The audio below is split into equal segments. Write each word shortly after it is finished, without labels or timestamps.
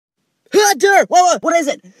Hunter! Whoa, what is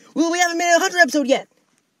it? Well, we haven't made a Hunter episode yet.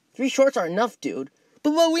 3 shorts are enough, dude.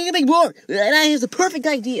 But we can make more. And I have the perfect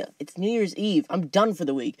idea. It's New Year's Eve. I'm done for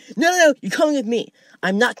the week. No, you're coming with me.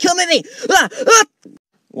 I'm not coming with me.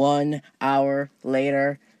 1 hour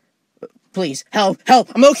later. Please, help.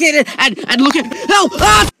 I'm located. I'd look at help.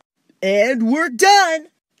 And we're done.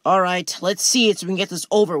 All right, let's see it so we can get this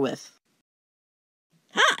over with.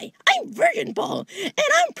 Hi, I'm Virgin Ball, and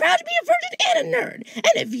I'm proud to be a virgin and a nerd.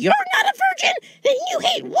 And if you're not a virgin, then you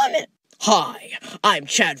hate women. Hi, I'm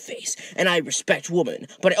Chadface, and I respect women,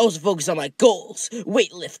 but I also focus on my goals,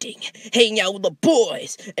 weightlifting, hanging out with the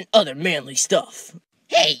boys, and other manly stuff.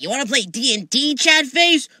 Hey, you wanna play D&D,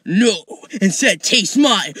 Chadface? No, instead taste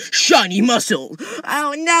my shiny muscle.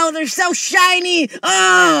 Oh no, they're so shiny!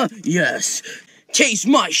 Yes. Taste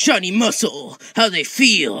my shiny muscle. How they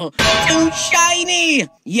feel. Too shiny!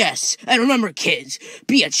 Yes, and remember kids,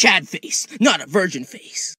 be a Chad face, not a virgin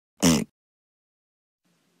face.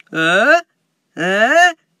 That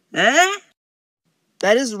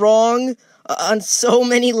is wrong on so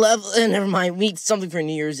many levels. Never mind, we need something for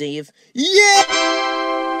New Year's Eve.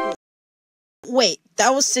 Yeah! Wait, that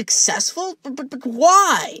was successful? But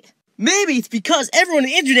why? Maybe it's because everyone on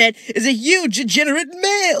the internet is a huge degenerate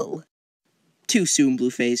male. Too soon,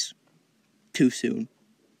 Blueface. Too soon.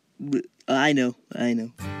 I know.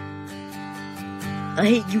 I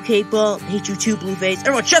hate you, K-Ball. I hate you too, Blueface.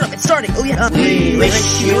 Everyone, shut up. It's starting. Oh, yeah. We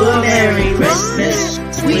wish you a Merry Christmas.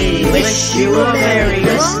 We wish you a Merry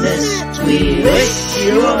Christmas. We wish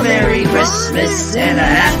you a Merry Christmas and a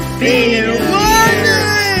Happy New Year.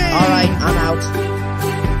 All right, I'm out.